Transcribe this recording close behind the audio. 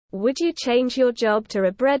Would you change your job to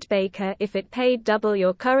a bread baker if it paid double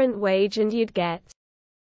your current wage and you'd get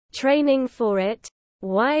training for it?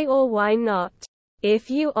 Why or why not? If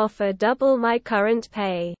you offer double my current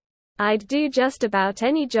pay, I'd do just about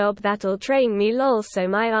any job that'll train me lol, so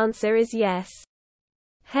my answer is yes.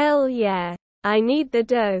 Hell yeah. I need the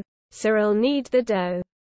dough. Cyril need the dough.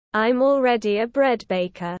 I'm already a bread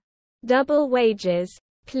baker. Double wages,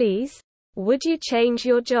 please? Would you change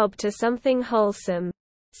your job to something wholesome,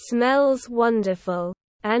 smells wonderful,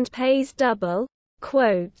 and pays double?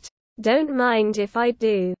 Quote. Don't mind if I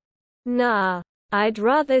do. Nah. I'd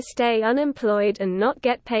rather stay unemployed and not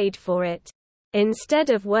get paid for it, instead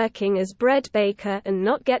of working as bread baker and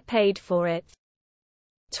not get paid for it.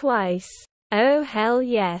 Twice. Oh hell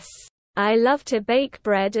yes. I love to bake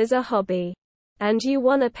bread as a hobby. And you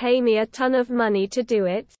wanna pay me a ton of money to do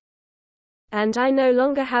it? And I no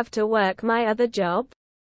longer have to work my other job?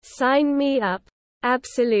 Sign me up.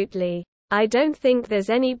 Absolutely. I don't think there's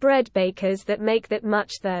any bread bakers that make that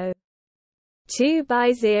much though. 2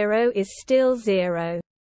 by 0 is still 0.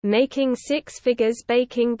 Making 6 figures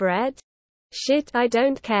baking bread? Shit, I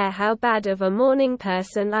don't care how bad of a morning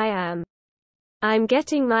person I am. I'm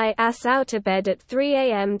getting my ass out of bed at 3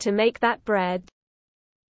 a.m. to make that bread.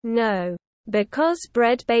 No. Because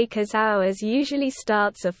bread baker's hours usually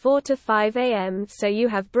starts at 4 to 5 a.m. so you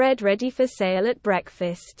have bread ready for sale at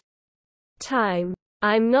breakfast time.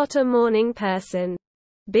 I'm not a morning person.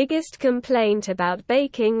 Biggest complaint about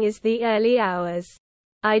baking is the early hours.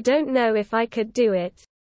 I don't know if I could do it.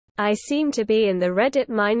 I seem to be in the Reddit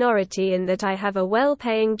minority in that I have a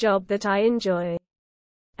well-paying job that I enjoy.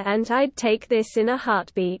 And I'd take this in a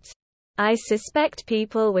heartbeat. I suspect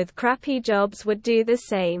people with crappy jobs would do the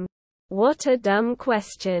same. What a dumb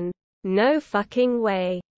question. No fucking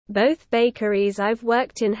way. Both bakeries I've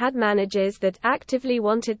worked in had managers that actively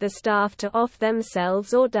wanted the staff to off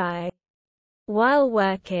themselves or die while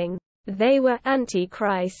working. They were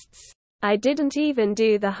antichrists. I didn't even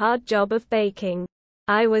do the hard job of baking.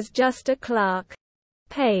 I was just a clerk.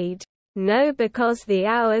 Paid. No, because the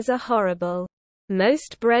hours are horrible.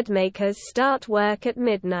 Most bread makers start work at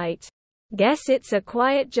midnight. Guess it's a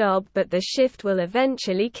quiet job, but the shift will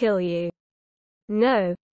eventually kill you.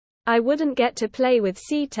 No. I wouldn't get to play with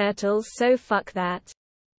sea turtles, so fuck that.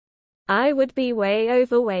 I would be way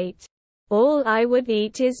overweight. All I would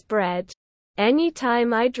eat is bread.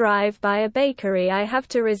 Anytime I drive by a bakery I have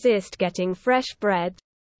to resist getting fresh bread.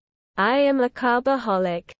 I am a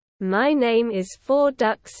carbaholic. My name is 4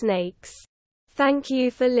 Duck Snakes. Thank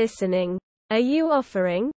you for listening. Are you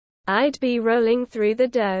offering? I'd be rolling through the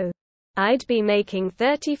dough. I'd be making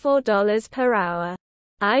 $34 per hour.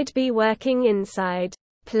 I'd be working inside.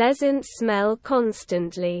 Pleasant smell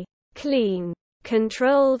constantly. Clean.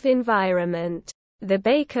 Controlled environment. The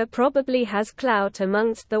baker probably has clout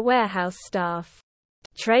amongst the warehouse staff.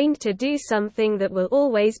 Trained to do something that will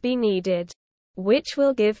always be needed. Which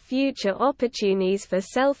will give future opportunities for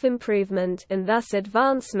self-improvement and thus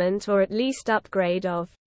advancement or at least upgrade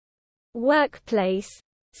of workplace.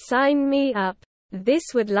 Sign me up. This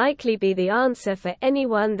would likely be the answer for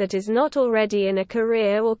anyone that is not already in a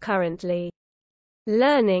career or currently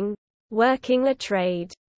learning, working a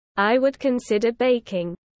trade. I would consider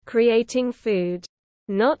baking, creating food.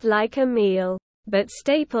 Not like a meal, but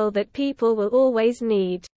staple that people will always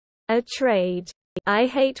need. A trade. I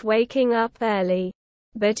hate waking up early.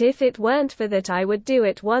 But if it weren't for that I would do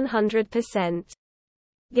it 100%.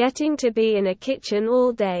 Getting to be in a kitchen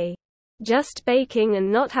all day. Just baking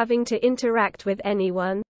and not having to interact with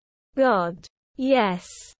anyone. God. Yes.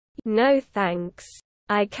 No thanks.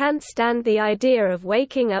 I can't stand the idea of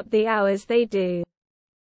waking up the hours they do.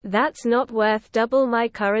 That's not worth double my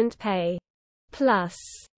current pay. Plus,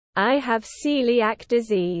 I have celiac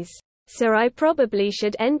disease. So I probably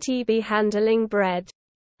should not be handling bread.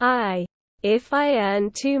 If I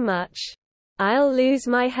earn too much, I'll lose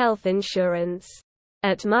my health insurance.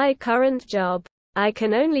 At my current job, I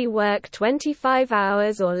can only work 25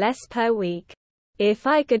 hours or less per week. If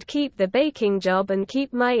I could keep the baking job and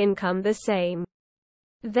keep my income the same,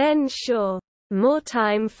 then sure, more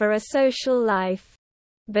time for a social life.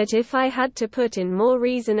 But if I had to put in more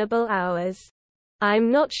reasonable hours,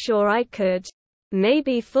 I'm not sure I could.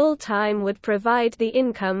 Maybe full-time would provide the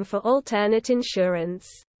income for alternate insurance.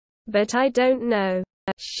 But I don't know.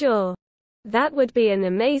 Sure. That would be an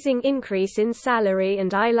amazing increase in salary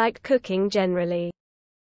and I like cooking generally.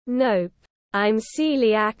 Nope. I'm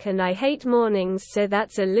celiac and I hate mornings, so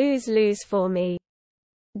that's a lose-lose for me.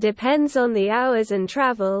 Depends on the hours and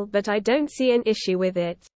travel, but I don't see an issue with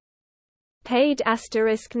it. Paid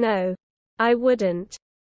 * no. I wouldn't.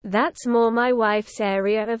 That's more my wife's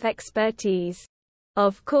area of expertise.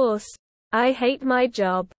 Of course, I hate my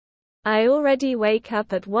job. I already wake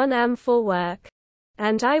up at 1 am for work.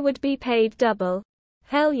 And I would be paid double.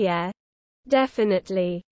 Hell yeah.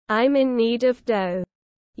 Definitely. I'm in need of dough.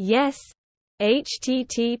 Yes.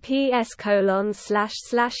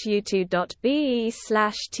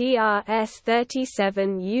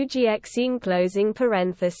 https://youtube.be/trs37ugxine closing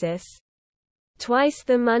parenthesis. Twice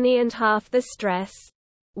the money and half the stress.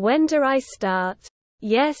 When do I start?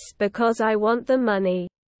 Yes, because I want the money.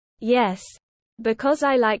 Yes. Because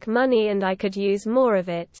I like money and I could use more of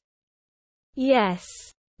it. Yes.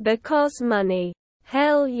 Because money.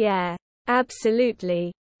 Hell yeah.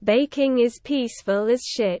 Absolutely. Baking is peaceful as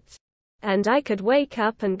shit. And I could wake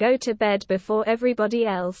up and go to bed before everybody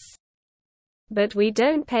else. But we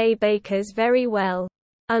don't pay bakers very well.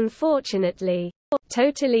 Unfortunately.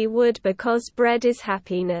 Totally would, because bread is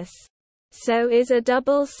happiness. So is a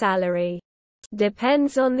double salary.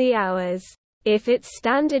 Depends on the hours. If it's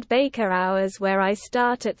standard baker hours where I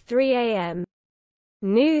start at 3 a.m.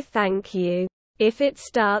 No thank you. If it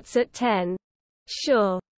starts at 10.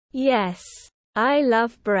 Sure. Yes. I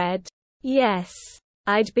love bread. Yes.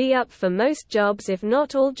 I'd be up for most jobs, if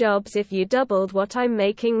not all jobs, if you doubled what I'm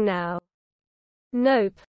making now.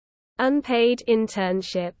 Nope. Unpaid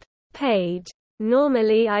internship. Paid.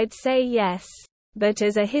 Normally I'd say yes. But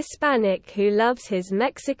as a Hispanic who loves his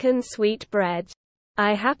Mexican sweet bread,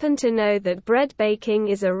 I happen to know that bread baking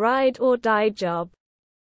is a ride or die job.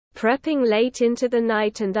 Prepping late into the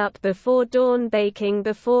night and up before dawn, baking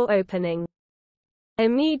before opening.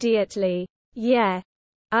 Immediately. Yeah.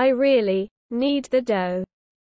 I really need the dough.